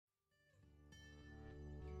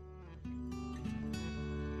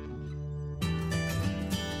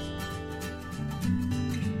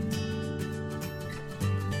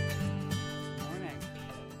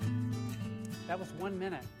That was 1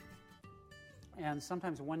 minute. And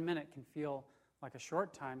sometimes 1 minute can feel like a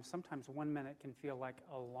short time. Sometimes 1 minute can feel like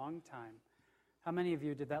a long time. How many of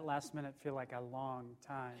you did that last minute feel like a long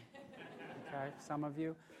time? Okay, some of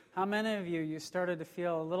you. How many of you started to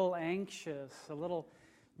feel a little anxious, a little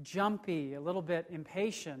jumpy, a little bit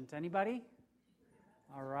impatient? Anybody?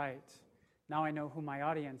 All right. Now I know who my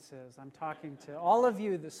audience is. I'm talking to all of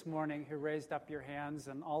you this morning who raised up your hands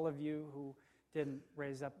and all of you who didn't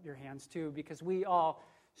raise up your hands too, because we all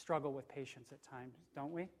struggle with patience at times,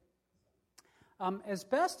 don't we? As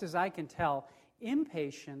best as I can tell,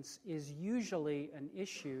 impatience is usually an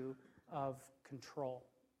issue of control.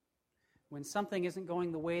 When something isn't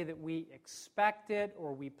going the way that we expect it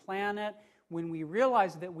or we plan it, when we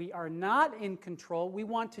realize that we are not in control, we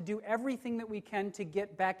want to do everything that we can to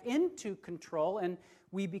get back into control, and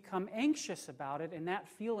we become anxious about it, and that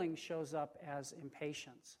feeling shows up as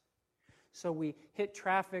impatience. So we hit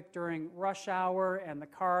traffic during rush hour, and the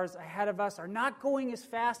cars ahead of us are not going as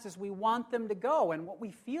fast as we want them to go, and what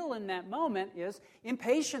we feel in that moment is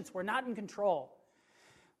impatience. We're not in control.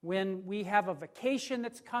 When we have a vacation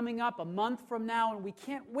that's coming up a month from now, and we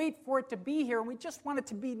can't wait for it to be here, and we just want it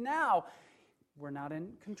to be now, we're not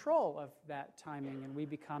in control of that timing, and we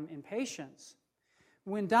become impatient.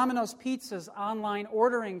 When Domino's Pizza's online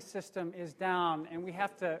ordering system is down, and we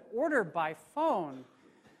have to order by phone,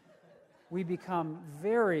 we become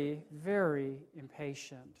very, very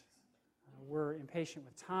impatient. We're impatient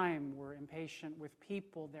with time. We're impatient with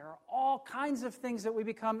people. There are all kinds of things that we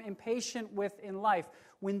become impatient with in life.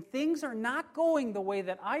 When things are not going the way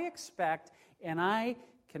that I expect and I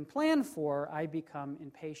can plan for, I become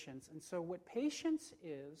impatient. And so what patience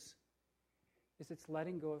is it's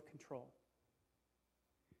letting go of control.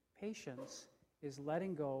 Patience is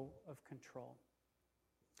letting go of control.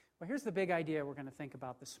 Well, here's the big idea we're going to think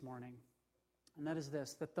about this morning. And that is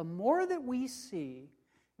this, that the more that we see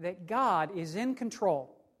that God is in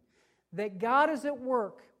control, that God is at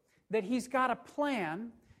work, that He's got a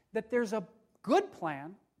plan, that there's a good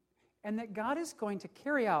plan, and that God is going to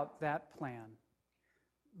carry out that plan,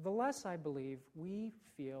 the less I believe we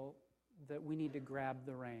feel that we need to grab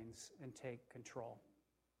the reins and take control.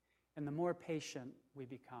 And the more patient we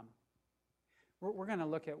become. We're going to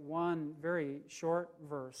look at one very short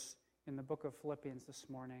verse in the book of Philippians this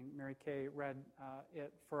morning. Mary Kay read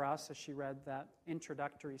it for us as she read that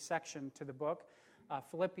introductory section to the book,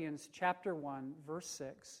 Philippians chapter 1, verse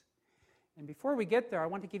 6. And before we get there, I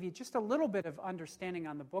want to give you just a little bit of understanding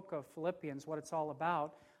on the book of Philippians, what it's all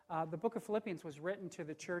about. The book of Philippians was written to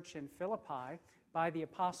the church in Philippi by the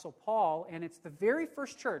Apostle Paul, and it's the very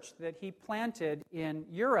first church that he planted in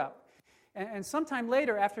Europe. And sometime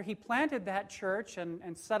later, after he planted that church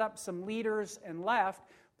and set up some leaders and left,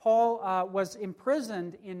 Paul was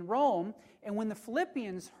imprisoned in Rome, and when the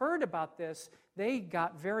Philippians heard about this, they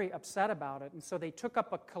got very upset about it. And so they took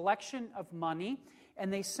up a collection of money,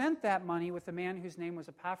 and they sent that money with a man whose name was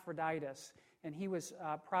Epaphroditus. And he was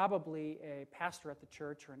probably a pastor at the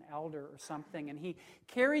church or an elder or something. And he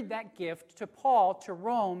carried that gift to Paul to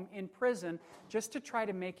Rome in prison just to try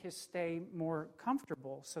to make his stay more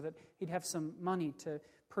comfortable so that he'd have some money to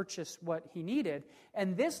purchase what he needed.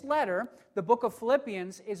 And this letter, the book of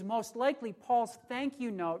Philippians, is most likely Paul's thank you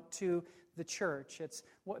note to the church. It's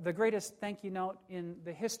the greatest thank you note in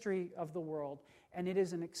the history of the world, and it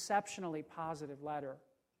is an exceptionally positive letter.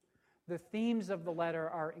 The themes of the letter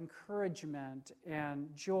are encouragement and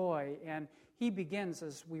joy, and he begins,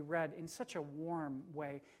 as we read, in such a warm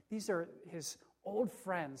way. These are his old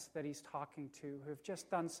friends that he's talking to who have just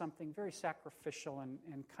done something very sacrificial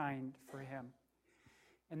and kind for him.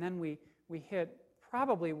 And then we hit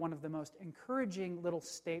probably one of the most encouraging little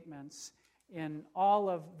statements in all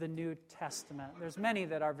of the New Testament. There's many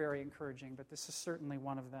that are very encouraging, but this is certainly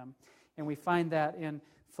one of them. And we find that in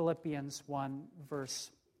Philippians 1,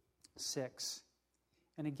 verse 6.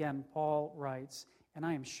 And again, Paul writes, "And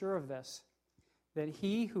I am sure of this, that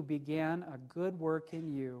he who began a good work in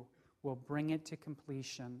you will bring it to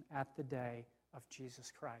completion at the day of Jesus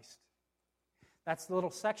Christ." That's the little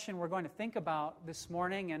section we're going to think about this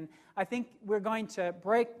morning, and I think we're going to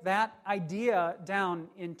break that idea down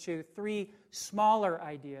into three smaller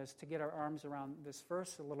ideas to get our arms around this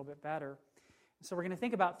verse a little bit better. So we're going to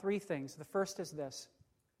think about three things. The first is this: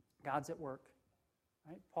 God's at work.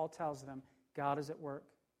 Right? Paul tells them God is at work.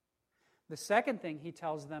 The second thing he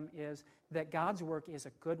tells them is that God's work is a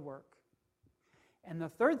good work. And the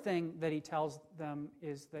third thing that he tells them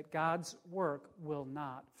is that God's work will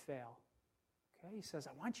not fail. Okay? He says,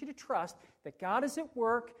 I want you to trust that God is at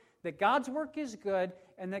work, that God's work is good,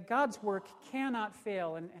 and that God's work cannot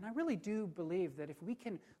fail. And I really do believe that if we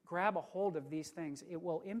can grab a hold of these things, it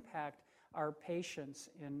will impact our patience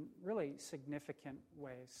in really significant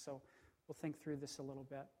ways. So we'll think through this a little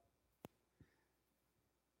bit.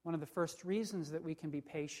 One of the first reasons that we can be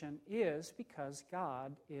patient is because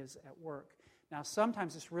God is at work. Now,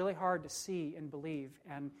 sometimes it's really hard to see and believe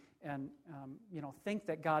and think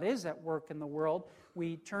that God is at work in the world.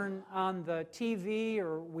 We turn on the TV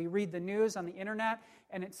or we read the news on the internet,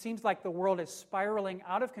 and it seems like the world is spiraling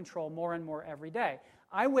out of control more and more every day.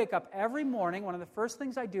 I wake up every morning, one of the first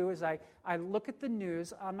things I do is I look at the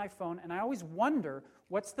news on my phone, and I always wonder,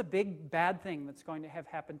 what's the big bad thing that's going to have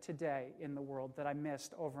happened today in the world that I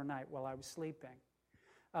missed overnight while I was sleeping?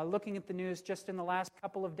 Looking at the news just in the last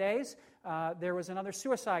couple of days, there was another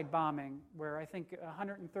suicide bombing where I think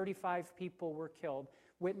 135 people were killed.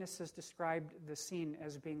 Witnesses described the scene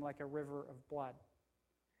as being like a river of blood.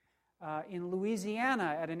 In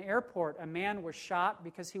Louisiana, at an airport, a man was shot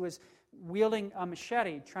because he was wielding a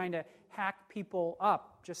machete, trying to hack people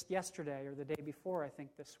up just yesterday or the day before, I think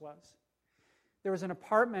this was. There was an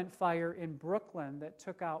apartment fire in Brooklyn that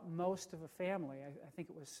took out most of a family. I think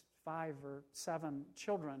it was 5 or 7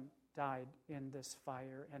 children died in this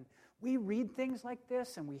fire. And we read things like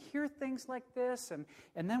this, and we hear things like this, and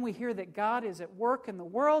then we hear that God is at work in the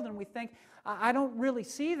world, and we think, I don't really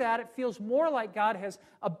see that. It feels more like God has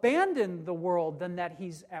abandoned the world than that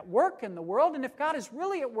He's at work in the world. And if God is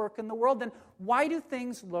really at work in the world, then why do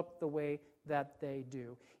things look the way that they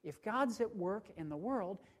do? If God's at work in the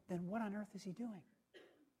world, then what on earth is He doing?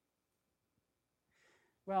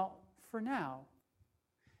 Well, for now,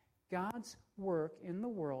 God's work in the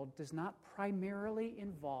world does not primarily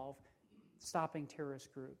involve stopping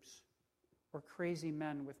terrorist groups or crazy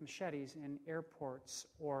men with machetes in airports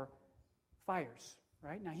or fires,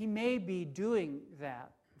 right? Now, He may be doing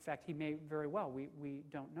that. In fact, He may very well. We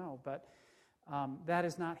don't know. But that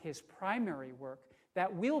is not His primary work.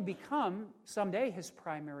 That will become someday His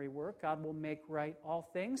primary work. God will make right all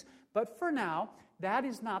things. But for now, that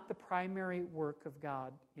is not the primary work of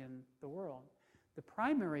God in the world. The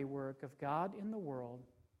primary work of God in the world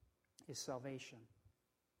is salvation.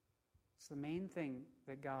 It's the main thing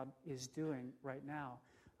that God is doing right now.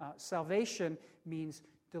 Salvation means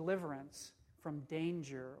deliverance from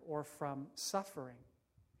danger or from suffering.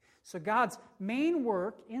 So God's main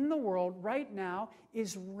work in the world right now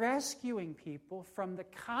is rescuing people from the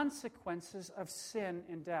consequences of sin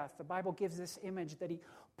and death. The Bible gives this image that He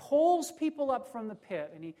pulls people up from the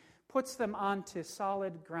pit and He puts them onto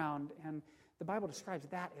solid ground. And the Bible describes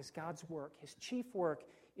that as God's work, His chief work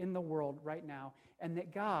in the world right now, and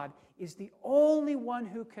that God is the only one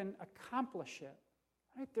who can accomplish it.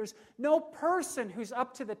 Right? There's no person who's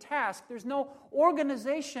up to the task. There's no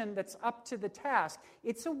organization that's up to the task.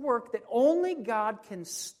 It's a work that only God can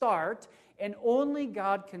start and only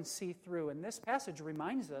God can see through. And this passage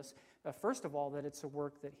reminds us, first of all, that it's a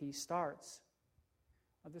work that He starts.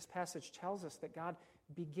 This passage tells us that God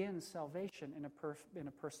begins salvation in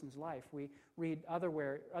a person's life. We read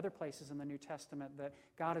other places in the New Testament that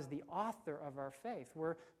God is the author of our faith.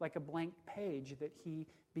 We're like a blank page that He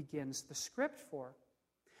begins the script for.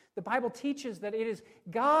 The Bible teaches that it is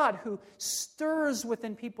God who stirs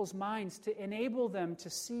within people's minds to enable them to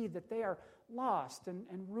see that they are lost and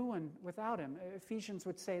ruined without Him. Ephesians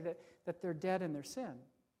would say that they're dead in their sin.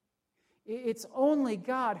 It's only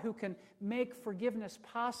God who can make forgiveness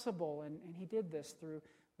possible, and He did this through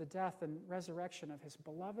the death and resurrection of His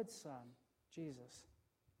beloved Son, Jesus.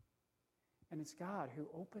 And it's God who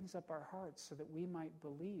opens up our hearts so that we might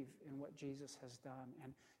believe in what Jesus has done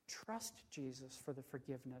and trust Jesus for the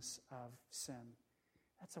forgiveness of sin.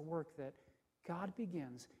 That's a work that God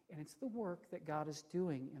begins, and it's the work that God is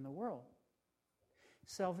doing in the world.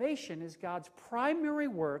 Salvation is God's primary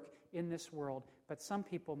work in this world, but some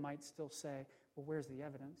people might still say, well, where's the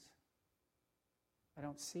evidence? I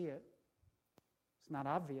don't see it. It's not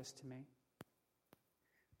obvious to me.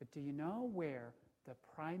 But do you know where the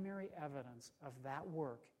primary evidence of that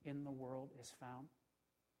work in the world is found?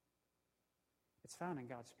 It's found in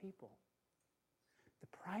God's people. The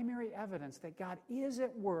primary evidence that God is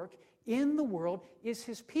at work in the world is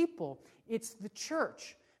His people. It's the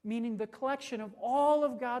church, meaning the collection of all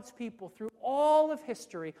of God's people through all of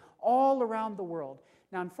history, all around the world.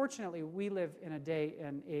 Now, unfortunately, we live in a day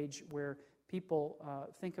and age where people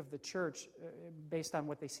think of the church based on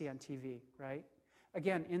what they see on TV, right?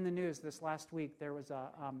 Again, in the news this last week, there was a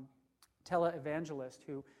televangelist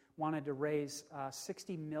who wanted to raise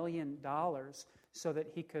 $60 million so that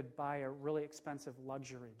he could buy a really expensive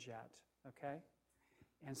luxury jet, okay?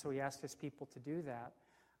 And so he asked his people to do that.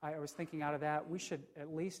 I was thinking out of that, we should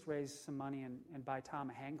at least raise some money and buy Tom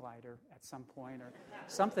a hang glider at some point or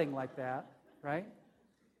something like that, right?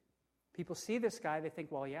 People see this guy, they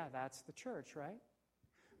think, well, yeah, that's the church, right?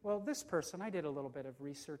 Well, this person, I did a little bit of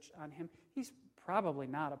research on him. He's probably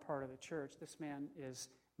not a part of the church. This man is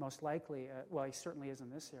most likely, well, he certainly is in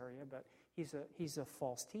this area, but he's a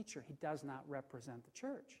false teacher. He does not represent the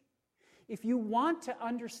church. If you want to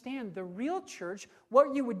understand the real church,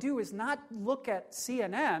 what you would do is not look at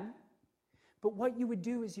CNN, but what you would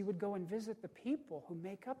do is you would go and visit the people who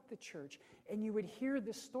make up the church, and you would hear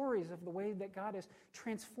the stories of the way that God has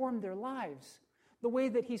transformed their lives, the way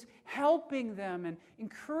that He's helping them and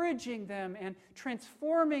encouraging them and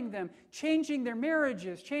transforming them, changing their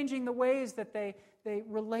marriages, changing the ways that they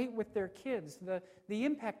relate with their kids, the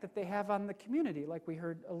impact that they have on the community, like we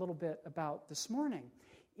heard a little bit about this morning.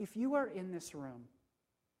 If you are in this room,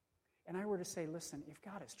 and I were to say, listen, if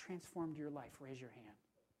God has transformed your life, raise your hand.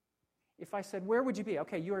 If I said, where would you be?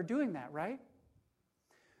 Okay, you are doing that, right?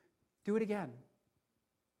 Do it again.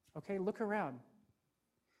 Okay, look around.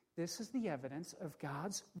 This is the evidence of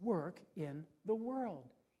God's work in the world.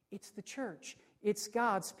 It's the church. It's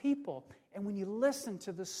God's people. And when you listen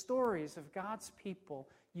to the stories of God's people,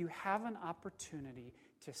 you have an opportunity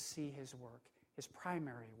to see His work, His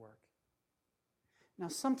primary work. Now,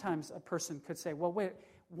 sometimes a person could say, well, wait,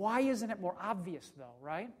 why isn't it more obvious, though,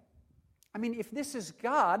 right? I mean, if this is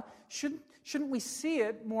God, shouldn't we see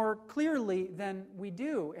it more clearly than we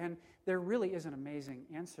do? And there really is an amazing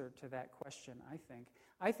answer to that question, I think.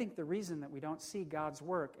 I think the reason that we don't see God's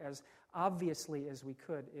work as obviously as we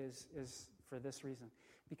could is for this reason.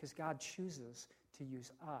 Because God chooses to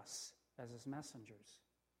use us as His messengers,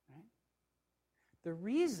 right? The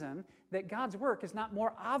reason that God's work is not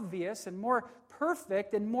more obvious and more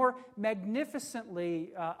perfect and more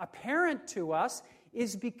magnificently apparent to us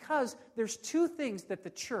is because there's two things that the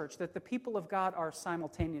church, that the people of God are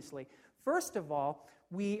simultaneously. First of all,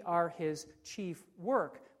 we are His chief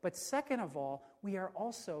work. But second of all, we are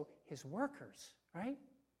also His workers, right?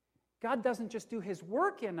 God doesn't just do His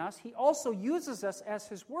work in us, He also uses us as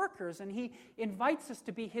His workers, and He invites us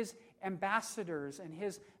to be His ambassadors and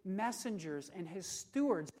His messengers and His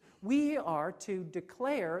stewards. We are to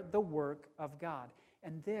declare the work of God.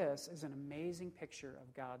 And this is an amazing picture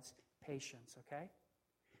of God's patience, okay?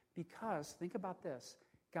 Because, think about this,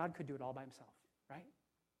 God could do it all by Himself, right?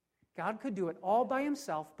 God could do it all by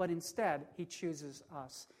Himself, but instead, He chooses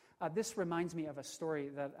us. This reminds me of a story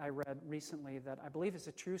that I read recently that I believe is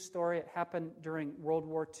a true story. It happened during World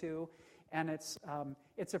War II, and it's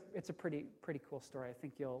a pretty cool story. I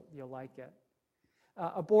think you'll like it.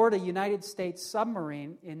 Aboard a United States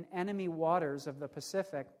submarine in enemy waters of the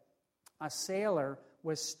Pacific, a sailor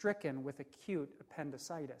was stricken with acute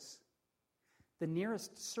appendicitis. The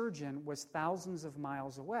nearest surgeon was thousands of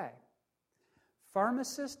miles away.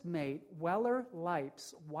 Pharmacist mate Weller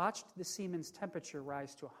Lipes watched the seaman's temperature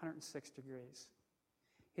rise to 106 degrees.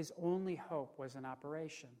 His only hope was an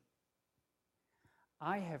operation.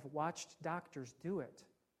 I have watched doctors do it.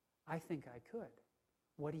 I think I could.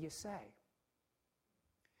 What do you say?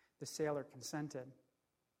 The sailor consented.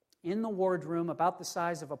 In the wardroom, about the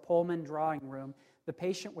size of a Pullman drawing room, the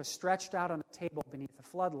patient was stretched out on a table beneath a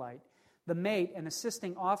floodlight. The mate and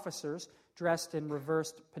assisting officers, dressed in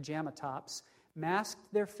reversed pajama tops,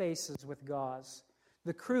 masked their faces with gauze.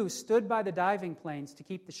 The crew stood by the diving planes to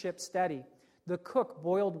keep the ship steady. The cook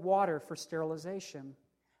boiled water for sterilization.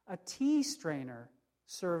 A tea strainer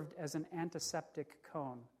served as an antiseptic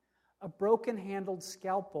cone. A broken-handled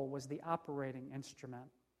scalpel was the operating instrument.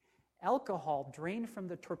 Alcohol drained from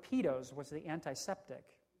the torpedoes was the antiseptic.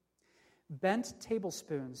 Bent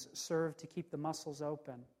tablespoons served to keep the muscles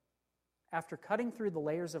open. After cutting through the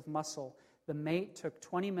layers of muscle, the mate took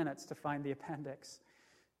 20 minutes to find the appendix.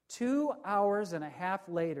 2 hours and a half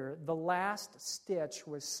later, the last stitch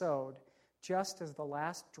was sewed, just as the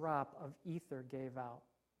last drop of ether gave out.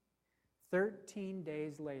 13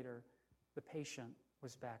 days later, the patient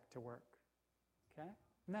was back to work. Okay?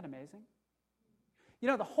 Isn't that amazing? You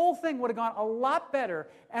know, the whole thing would have gone a lot better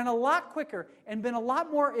and a lot quicker and been a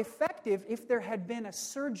lot more effective if there had been a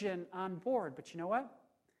surgeon on board. But you know what?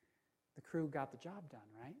 The crew got the job done,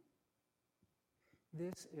 right?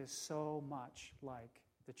 This is so much like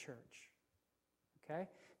the church. Okay?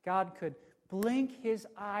 God could blink His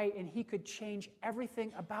eye and He could change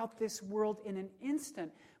everything about this world in an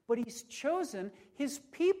instant. But He's chosen His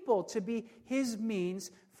people to be His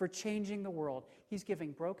means for changing the world. He's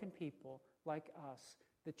giving broken people like us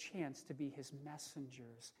the chance to be His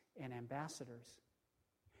messengers and ambassadors.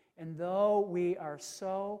 And though we are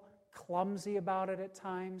so clumsy about it at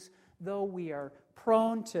times, though we are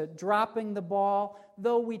prone to dropping the ball,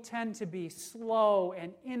 though we tend to be slow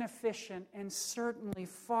and inefficient and certainly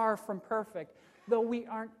far from perfect, though we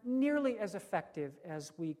aren't nearly as effective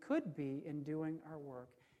as we could be in doing our work,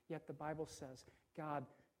 yet the Bible says God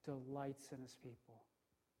delights in his people.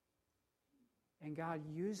 And God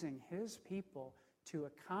using his people to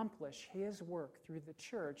accomplish his work through the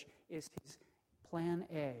church is his plan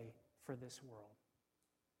A for this world.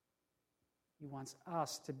 He wants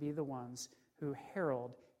us to be the ones who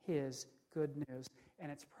herald his good news.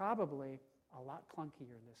 And it's probably a lot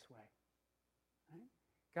clunkier this way. Right?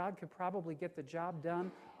 God could probably get the job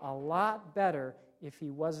done a lot better if he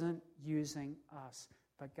wasn't using us.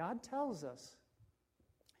 But God tells us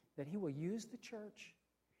that he will use the church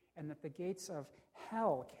and that the gates of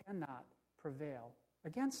hell cannot prevail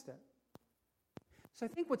against it. So I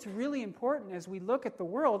think what's really important as we look at the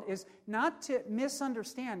world is not to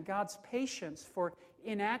misunderstand God's patience for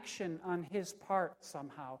inaction on his part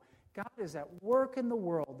somehow. God is at work in the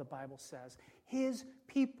world, the Bible says. His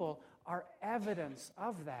people are evidence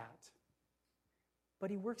of that. But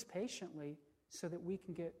he works patiently so that we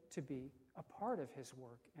can get to be a part of his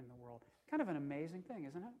work in the world. Kind of an amazing thing,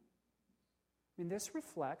 isn't it? I mean, this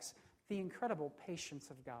reflects the incredible patience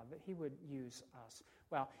of God, that he would use us.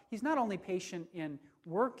 Well, he's not only patient in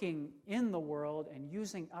working in the world and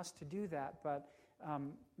using us to do that, but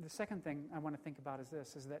the second thing I want to think about is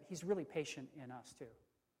this, is that he's really patient in us too.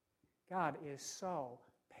 God is so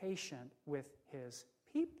patient with his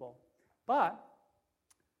people. But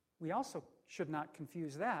we also should not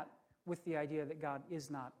confuse that with the idea that God is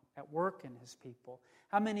not at work in his people.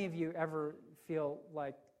 How many of you ever feel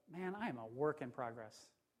like, man, I am a work in progress?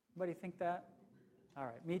 Anybody think that? All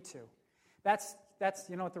right, me too. That's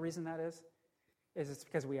you know what the reason that is? It's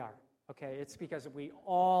because we are. Okay, it's because we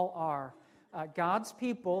all are. God's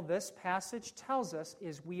people, this passage tells us,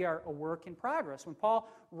 is we are a work in progress. When Paul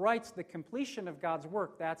writes the completion of God's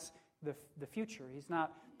work, that's the future. He's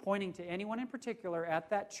not pointing to anyone in particular at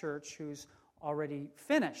that church who's already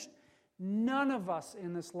finished. None of us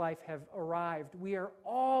in this life have arrived. We are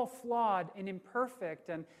all flawed and imperfect,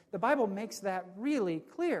 and the Bible makes that really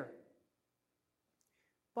clear.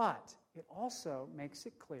 But it also makes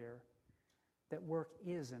it clear that work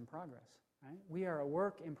is in progress. Right? We are a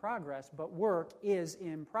work in progress, but work is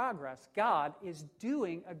in progress. God is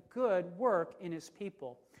doing a good work in his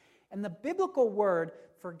people. And the biblical word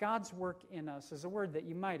for God's work in us is a word that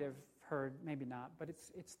you might have heard, maybe not, but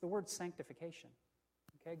it's the word sanctification.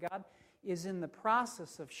 Okay, God is in the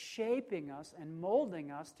process of shaping us and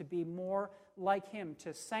molding us to be more like him,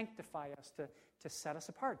 to sanctify us, to set us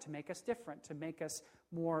apart, to make us different, to make us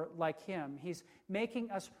more like him. He's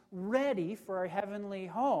making us ready for our heavenly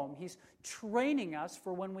home. He's training us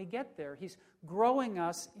for when we get there. He's growing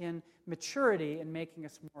us in maturity and making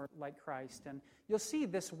us more like Christ. And you'll see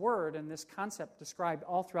this word and this concept described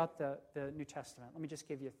all throughout the New Testament. Let me just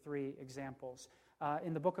give you 3 examples.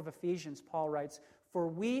 In the book of Ephesians, Paul writes, "For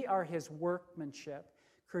we are his workmanship,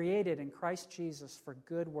 created in Christ Jesus for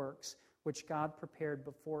good works, which God prepared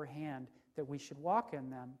beforehand that we should walk in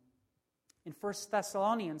them." In 1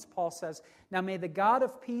 Thessalonians, Paul says, "Now may the God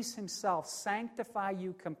of peace himself sanctify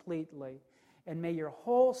you completely, and may your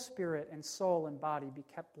whole spirit and soul and body be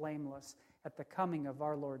kept blameless at the coming of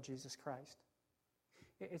our Lord Jesus Christ."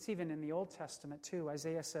 It's even in the Old Testament too.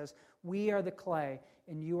 Isaiah says, "We are the clay,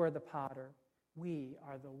 and you are the potter. We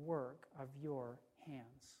are the work of your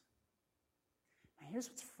hands." Now here's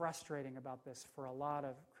what's frustrating about this for a lot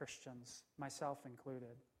of Christians, myself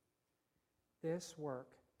included. This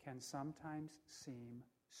work can sometimes seem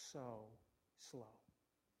so slow.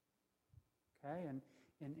 Okay? And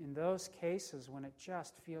in those cases, when it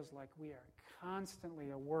just feels like we are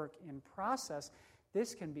constantly a work in process,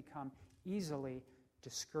 this can become easily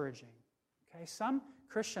discouraging. Okay? Some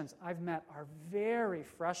Christians I've met are very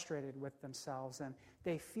frustrated with themselves, and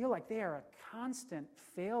they feel like they are a constant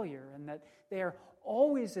failure and that they are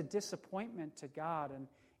always a disappointment to God,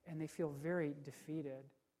 and they feel very defeated.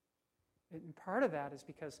 And part of that is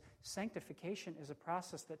because sanctification is a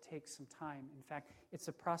process that takes some time. In fact, it's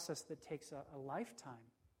a process that takes a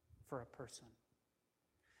lifetime for a person.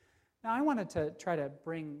 Now, I wanted to try to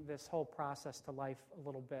bring this whole process to life a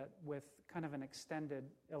little bit with kind of an extended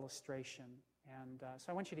illustration. And so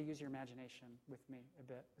I want you to use your imagination with me a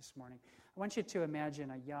bit this morning. I want you to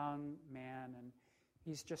imagine a young man, and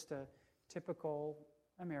he's just a typical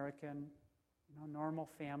American, normal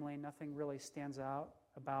family. Nothing really stands out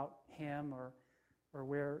about him or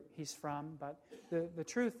where he's from. But the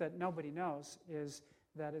truth that nobody knows is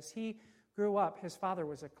that as he grew up, his father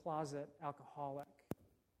was a closet alcoholic.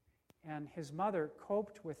 And his mother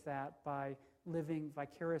coped with that by living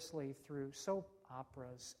vicariously through soap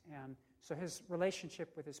operas. And so his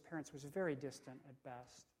relationship with his parents was very distant at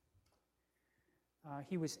best.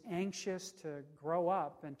 He was anxious to grow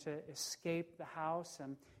up and to escape the house,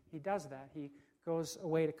 and he does that. He goes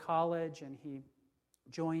away to college, and he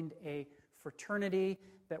joined a fraternity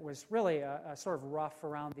that was really a sort of rough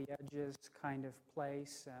around the edges kind of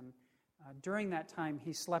place. And during that time,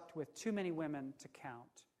 he slept with too many women to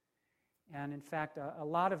count. And in fact, a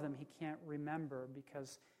lot of them he can't remember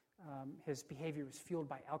because his behavior was fueled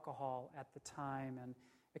by alcohol at the time and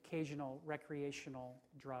occasional recreational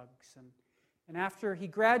drugs. And after he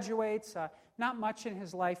graduates, not much in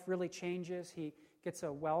his life really changes. He gets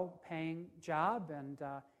a well-paying job, and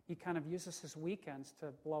he kind of uses his weekends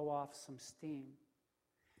to blow off some steam.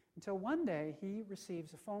 Until one day, he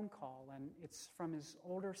receives a phone call, and it's from his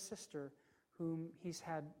older sister, whom he's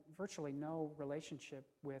had virtually no relationship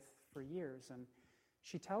with for years. And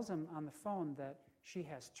she tells him on the phone that she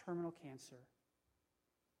has terminal cancer.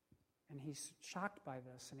 And he's shocked by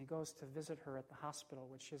this, and he goes to visit her at the hospital,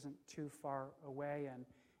 which isn't too far away,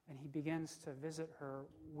 and he begins to visit her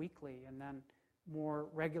weekly, and then more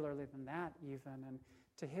regularly than that even. And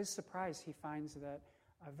to his surprise, he finds that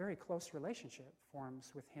a very close relationship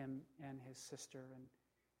forms with him and his sister.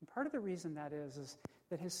 And part of the reason that is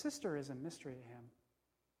that his sister is a mystery to him.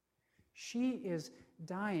 She is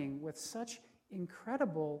dying with such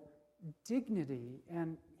incredible dignity,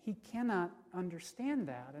 and he cannot understand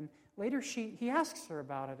that. And later he asks her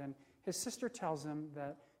about it, and his sister tells him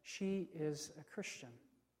that she is a Christian.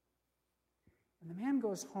 And the man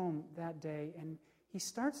goes home that day, and he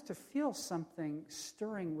starts to feel something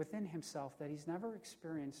stirring within himself that he's never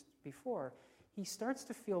experienced before. He starts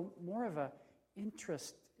to feel more of an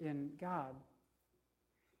interest in God.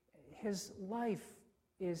 His life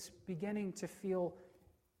is beginning to feel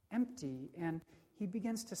empty, and he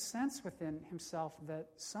begins to sense within himself that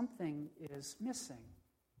something is missing.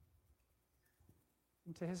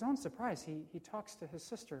 And to his own surprise, he talks to his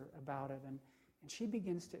sister about it, and she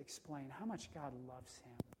begins to explain how much God loves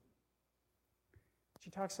him. She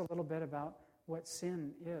talks a little bit about what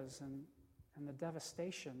sin is and the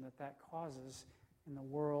devastation that causes in the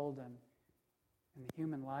world and in the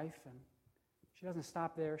human life. And she doesn't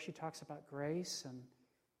stop there. She talks about grace, and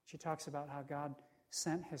she talks about how God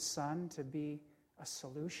sent his Son to be a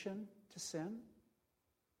solution to sin.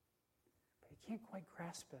 But he can't quite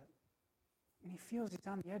grasp it. And he feels he's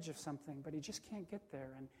on the edge of something, but he just can't get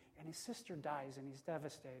there. And his sister dies, and he's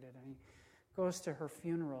devastated. And he goes to her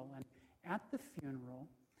funeral. And at the funeral,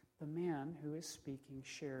 the man who is speaking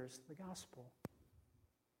shares the gospel.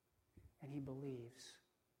 And he believes.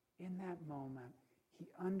 In that moment, he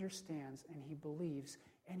understands and he believes,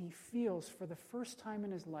 and he feels for the first time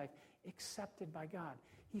in his life accepted by God.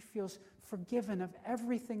 He feels forgiven of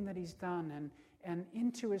everything that he's done, and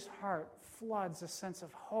into his heart floods a sense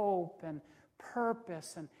of hope and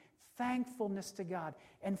purpose and thankfulness to God.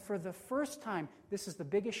 And for the first time, this is the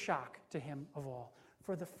biggest shock to him of all,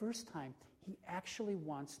 for the first time, he actually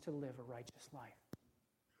wants to live a righteous life.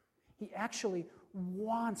 He actually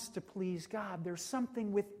wants to please God. There's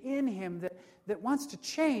something within him that wants to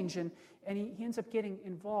change, and he ends up getting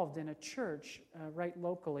involved in a church right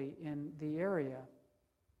locally in the area.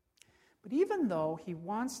 But even though he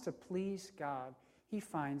wants to please God, he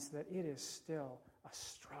finds that it is still a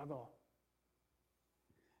struggle.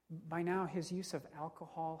 By now, his use of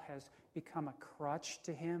alcohol has become a crutch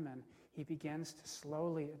to him, and he begins to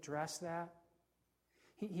slowly address that.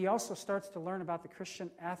 He also starts to learn about the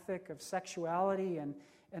Christian ethic of sexuality, and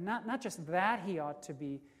not just that he ought to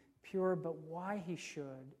be pure, but why he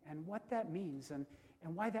should, and what that means, and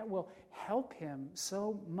why that will help him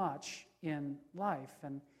so much in life.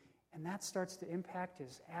 And that starts to impact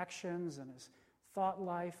his actions and his thought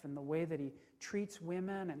life and the way that he treats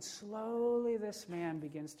women. And slowly this man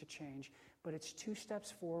begins to change. But it's 2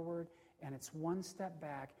 steps forward and it's 1 step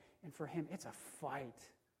back. And for him, it's a fight.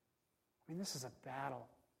 I mean, this is a battle.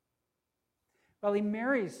 Well, he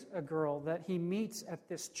marries a girl that he meets at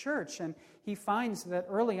this church, and he finds that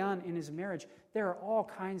early on in his marriage, there are all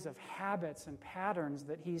kinds of habits and patterns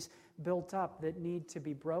that he's built up that need to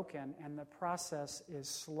be broken, and the process is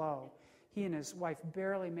slow. He and his wife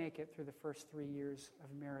barely make it through the first 3 years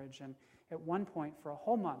of marriage, and at one point, for a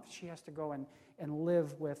whole month, she has to go and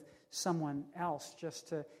live with someone else just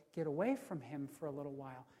to get away from him for a little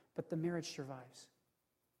while. But the marriage survives.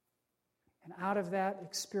 And out of that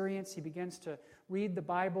experience, he begins to read the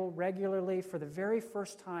Bible regularly for the very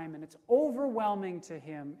first time, and it's overwhelming to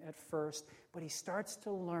him at first, but he starts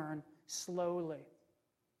to learn slowly.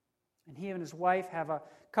 And he and his wife have a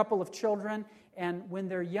couple of children, and when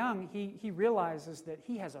they're young, he realizes that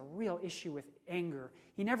he has a real issue with anger.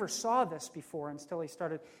 He never saw this before until he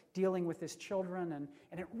started dealing with his children,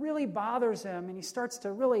 and it really bothers him, and he starts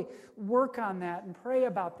to really work on that and pray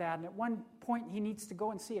about that. And at one point, he needs to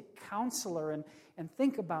go and see a counselor and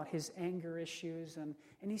think about his anger issues, and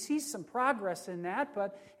he sees some progress in that,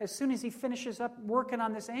 but as soon as he finishes up working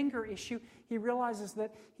on this anger issue, he realizes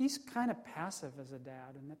that he's kind of passive as a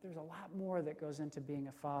dad, and that there's a lot more that goes into being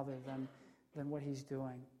a father than what he's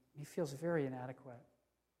doing. He feels very inadequate.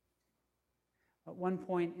 At one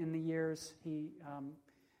point in the years, he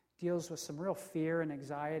deals with some real fear and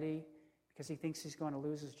anxiety because he thinks he's going to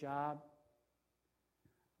lose his job.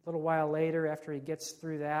 A little while later, after he gets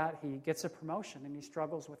through that, he gets a promotion, and he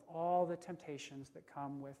struggles with all the temptations that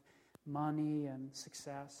come with money and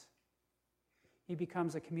success. He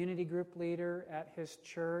becomes a community group leader at his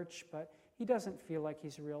church, but he doesn't feel like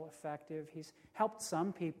he's real effective. He's helped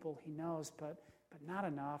some people, he knows, but not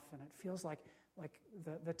enough, and it feels like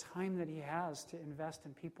the time that he has to invest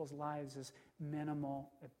in people's lives is minimal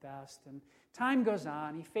at best. And time goes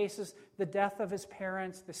on. He faces the death of his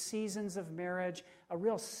parents, the seasons of marriage, a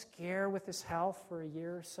real scare with his health for a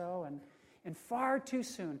year or so, and far too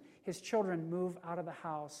soon, his children move out of the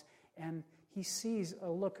house, and he sees a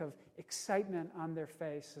look of excitement on their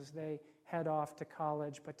face as they head off to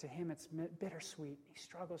college, but to him it's bittersweet. He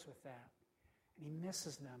struggles with that, and he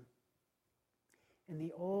misses them. And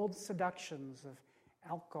the old seductions of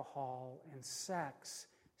alcohol and sex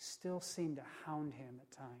still seem to hound him at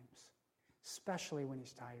times, especially when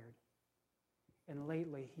he's tired. And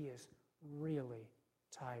lately, he is really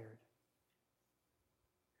tired.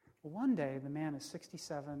 Well, one day, the man is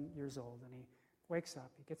 67 years old, and he wakes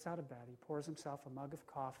up, he gets out of bed, he pours himself a mug of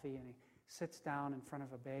coffee, and he sits down in front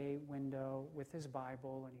of a bay window with his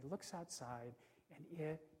Bible, and he looks outside, and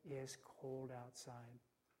it is cold outside.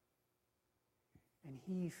 And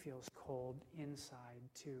he feels cold inside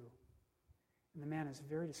too. And the man is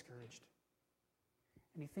very discouraged.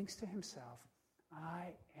 And he thinks to himself, I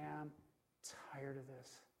am tired of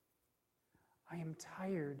this. I am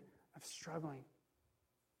tired of struggling.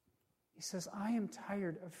 He says, I am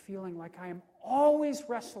tired of feeling like I am always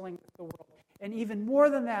wrestling with the world. And even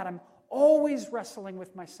more than that, I'm always wrestling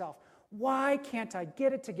with myself. Why can't I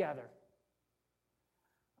get it together?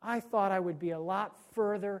 I thought I would be a lot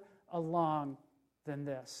further along than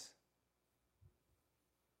this.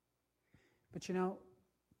 But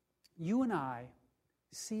you and I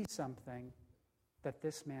see something that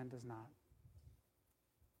this man does not.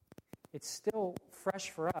 It's still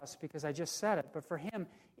fresh for us because I just said it, but for him,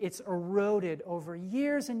 it's eroded over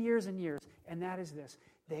years and years and years, and that is this,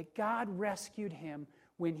 that God rescued him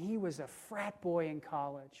when he was a frat boy in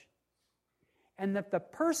college, and that the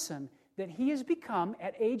person that he has become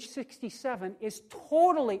at age 67 is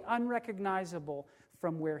totally unrecognizable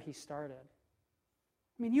from where he started.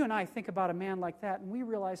 I mean, you and I think about a man like that, and we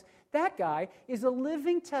realize that guy is a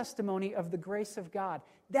living testimony of the grace of God.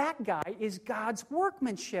 That guy is God's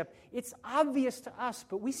workmanship. It's obvious to us,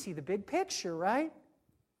 but we see the big picture, right?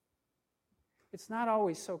 It's not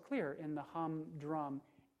always so clear in the humdrum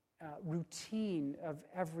routine of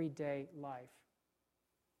everyday life.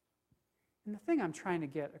 And the thing I'm trying to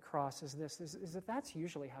get across is this, is that that's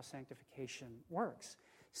usually how sanctification works.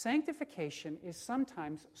 Sanctification is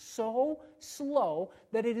sometimes so slow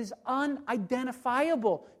that it is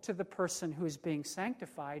unidentifiable to the person who is being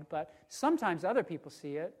sanctified, but sometimes other people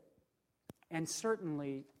see it, and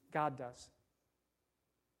certainly God does.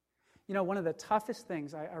 One of the toughest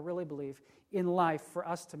things, I really believe, in life for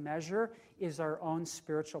us to measure is our own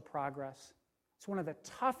spiritual progress. It's one of the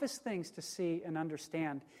toughest things to see and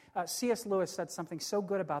understand. C.S. Lewis said something so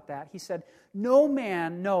good about that. He said, no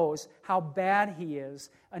man knows how bad he is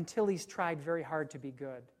until he's tried very hard to be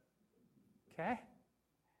good. Okay?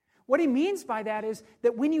 What he means by that is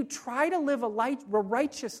that when you try to live a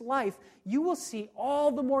righteous life, you will see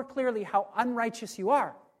all the more clearly how unrighteous you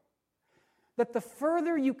are. That the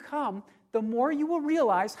further you come, the more you will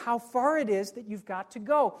realize how far it is that you've got to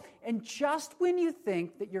go. And just when you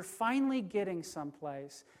think that you're finally getting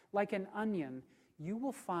someplace, like an onion, you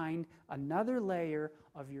will find another layer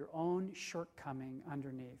of your own shortcoming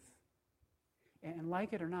underneath. And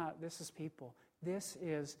like it or not, this is people. This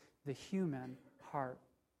is the human heart.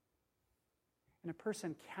 And a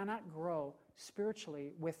person cannot grow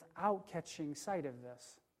spiritually without catching sight of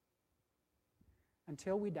this.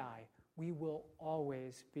 Until we die, we will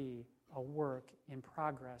always be a work in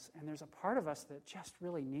progress. And there's a part of us that just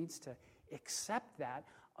really needs to accept that.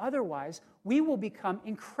 Otherwise, we will become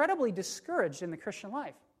incredibly discouraged in the Christian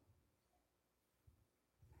life.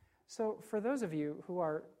 So for those of you who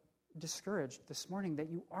are discouraged this morning that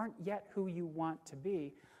you aren't yet who you want to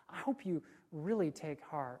be, I hope you really take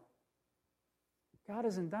heart. God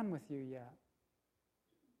isn't done with you yet.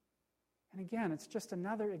 And again, it's just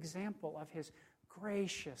another example of his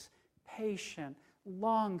gracious, patient,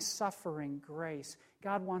 long-suffering grace.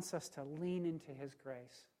 God wants us to lean into his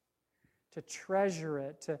grace, to treasure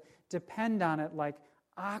it, to depend on it like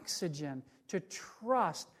oxygen, to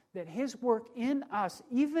trust that his work in us,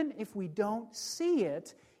 even if we don't see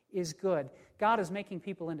it, is good. God is making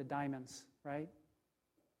people into diamonds, right?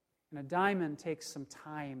 And a diamond takes some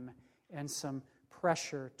time and some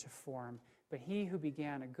pressure to form. But he who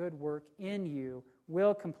began a good work in you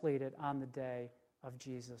will complete it on the day of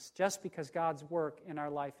Jesus. Just because God's work in our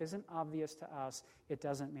life isn't obvious to us, it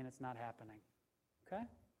doesn't mean it's not happening. Okay?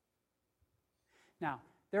 Now,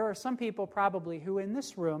 there are some people probably who in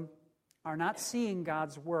this room are not seeing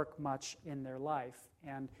God's work much in their life.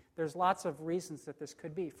 And there's lots of reasons that this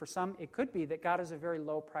could be. For some, it could be that God is a very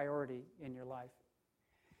low priority in your life.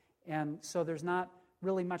 And so there's not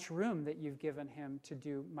really much room that you've given him to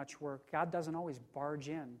do much work. God doesn't always barge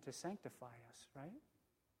in to sanctify us, right?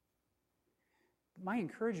 My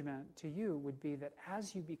encouragement to you would be that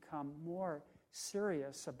as you become more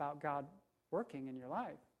serious about God working in your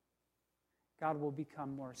life, God will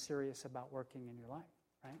become more serious about working in your life,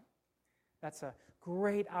 right? That's a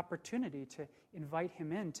great opportunity to invite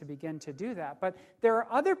him in to begin to do that. But there are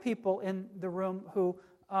other people in the room who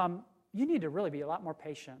you need to really be a lot more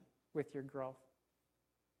patient with your growth.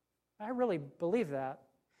 I really believe that.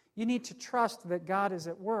 You need to trust that God is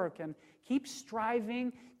at work and keep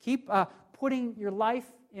striving, keep putting your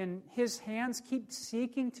life in his hands, keep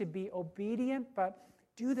seeking to be obedient, but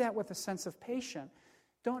do that with a sense of patience.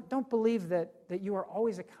 Don't believe that you are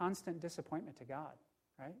always a constant disappointment to God,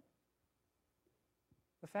 right?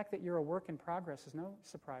 The fact that you're a work in progress is no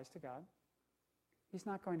surprise to God. He's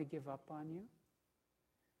not going to give up on you.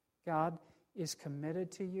 God is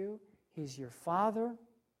committed to you. He's your Father.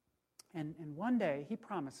 And one day, he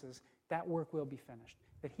promises that work will be finished,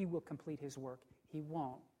 that he will complete his work. He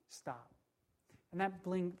won't stop. And that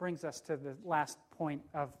brings us to the last point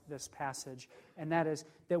of this passage, and that is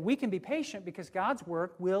that we can be patient because God's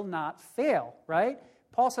work will not fail, right?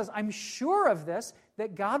 Paul says, I'm sure of this,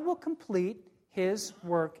 that God will complete his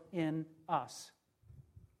work in us.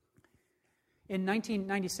 In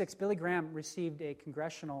 1996, Billy Graham received a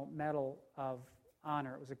Congressional Medal of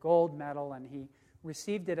Honor. It was a gold medal, and he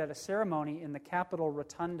received it at a ceremony in the Capitol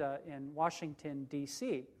Rotunda in Washington,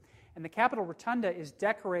 D.C. And the Capitol Rotunda is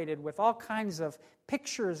decorated with all kinds of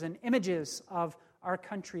pictures and images of our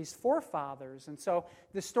country's forefathers. And so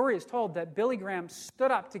the story is told that Billy Graham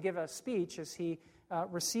stood up to give a speech as he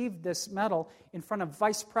received this medal in front of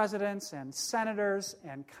vice presidents and senators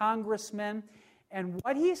and congressmen. And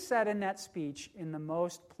what he said in that speech, in the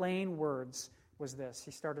most plain words, was this.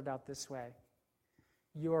 He started out this way.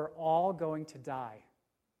 You're all going to die.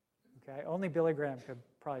 Okay? Only Billy Graham could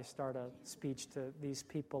probably start a speech to these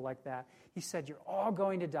people like that. He said, you're all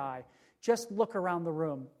going to die. Just look around the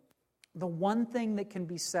room. The one thing that can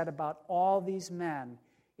be said about all these men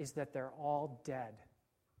is that they're all dead.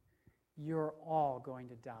 You're all going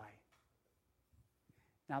to die.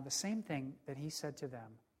 Now, the same thing that he said to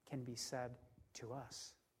them can be said to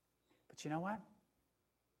us. But you know what?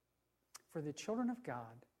 For the children of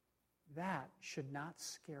God, that should not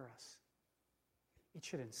scare us. It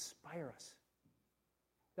should inspire us.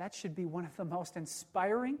 That should be one of the most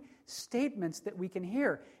inspiring statements that we can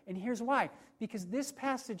hear. And here's why. Because this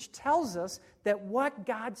passage tells us that what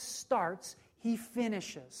God starts, he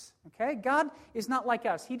finishes. Okay? God is not like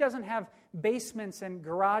us. He doesn't have basements and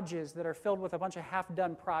garages that are filled with a bunch of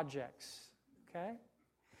half-done projects. Okay?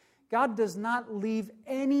 God does not leave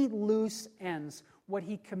any loose ends. What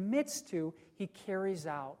he commits to, he carries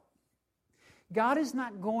out. God is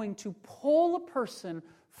not going to pull a person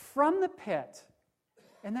from the pit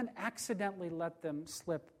and then accidentally let them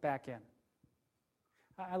slip back in.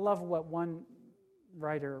 I love what one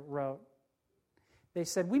writer wrote. They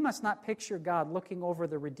said, we must not picture God looking over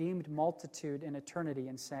the redeemed multitude in eternity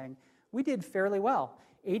and saying, we did fairly well.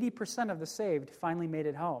 80% of the saved finally made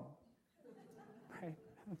it home. Right?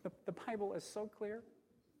 The Bible is so clear.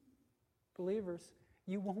 Believers,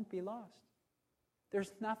 you won't be lost.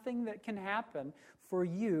 There's nothing that can happen for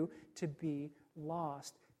you to be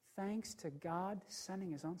lost. Thanks to God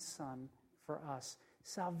sending his own Son for us.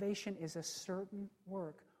 Salvation is a certain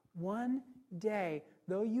work. One day,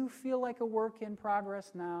 though you feel like a work in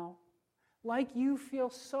progress now, like you feel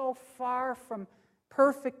so far from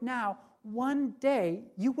perfect now, one day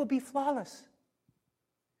you will be flawless.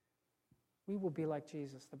 We will be like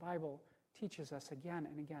Jesus. The Bible teaches us again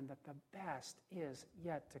and again that the best is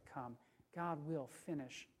yet to come. God will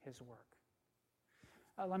finish his work.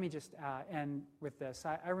 let me just end with this.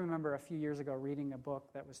 I remember a few years ago reading a book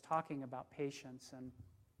that was talking about patience, and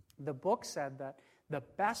the book said that the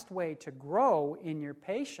best way to grow in your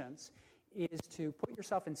patience is to put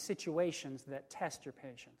yourself in situations that test your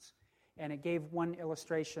patience. And it gave one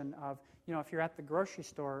illustration of, if you're at the grocery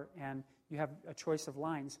store and you have a choice of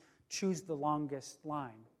lines, choose the longest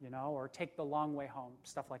line, or take the long way home,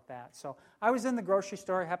 stuff like that. So I was in the grocery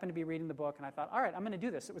store, I happened to be reading the book, and I thought, all right, I'm going to do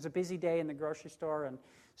this. It was a busy day in the grocery store, and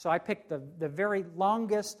so I picked the very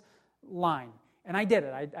longest line. And I did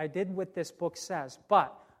it. I did what this book says,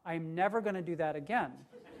 but I'm never going to do that again.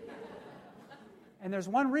 And there's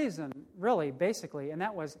one reason, really, basically, and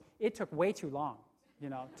that was it took way too long,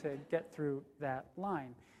 to get through that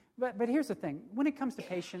line. But here's the thing. When it comes to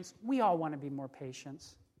patience, we all want to be more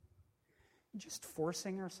patient. Just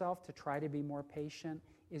forcing ourselves to try to be more patient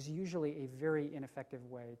is usually a very ineffective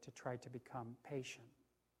way to try to become patient.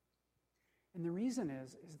 And the reason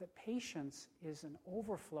is that patience is an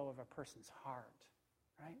overflow of a person's heart,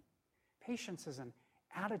 right? Patience is an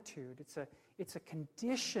attitude. It's a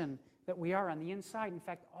condition that we are on the inside. In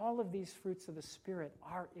fact, all of these fruits of the Spirit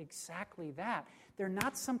are exactly that. They're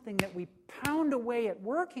not something that we pound away at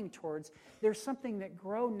working towards. They're something that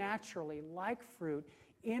grow naturally, like fruit,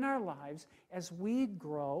 in our lives as we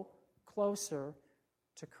grow closer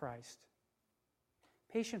to Christ.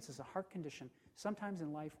 Patience is a heart condition. Sometimes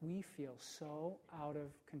in life we feel so out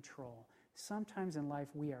of control. Sometimes in life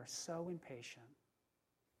we are so impatient.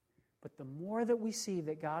 But the more that we see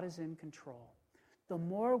that God is in control, the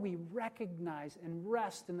more we recognize and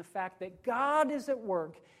rest in the fact that God is at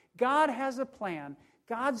work, God has a plan,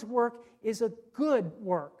 God's work is a good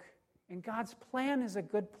work, and God's plan is a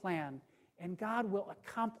good plan, and God will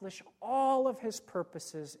accomplish all of His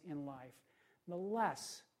purposes in life. The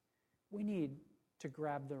less we need to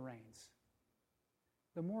grab the reins,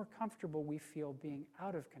 the more comfortable we feel being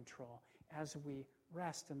out of control as we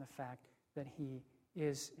rest in the fact that He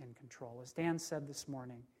is in control. As Dan said this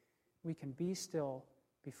morning, we can be still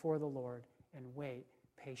before the Lord and wait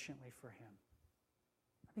patiently for Him.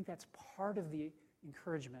 I think that's part of the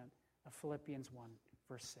encouragement of Philippians 1,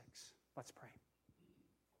 verse 6. Let's pray.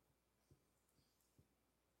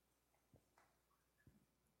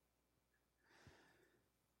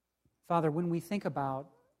 Father, when we think about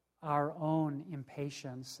our own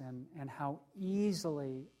impatience and how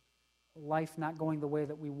easily life not going the way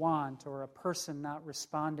that we want or a person not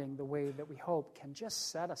responding the way that we hope can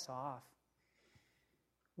just set us off,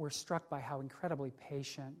 we're struck by how incredibly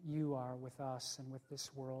patient you are with us and with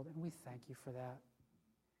this world, and we thank you for that.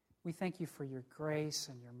 We thank you for your grace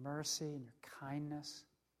and your mercy and your kindness.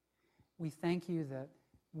 We thank you that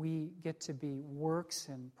we get to be works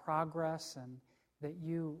in progress and that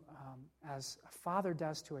you, as a father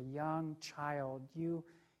does to a young child, you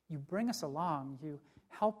bring us along, you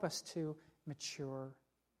help us to mature.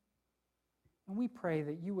 And we pray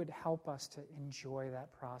that you would help us to enjoy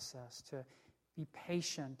that process, to be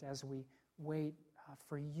patient as we wait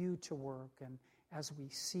for you to work and as we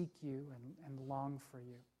seek you and long for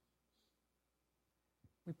you.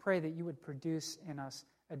 We pray that you would produce in us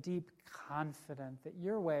a deep confidence that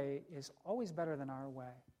your way is always better than our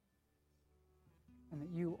way and that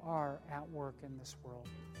you are at work in this world.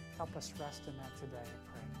 Help us rest in that today,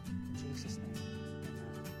 I pray. In Jesus' name, amen.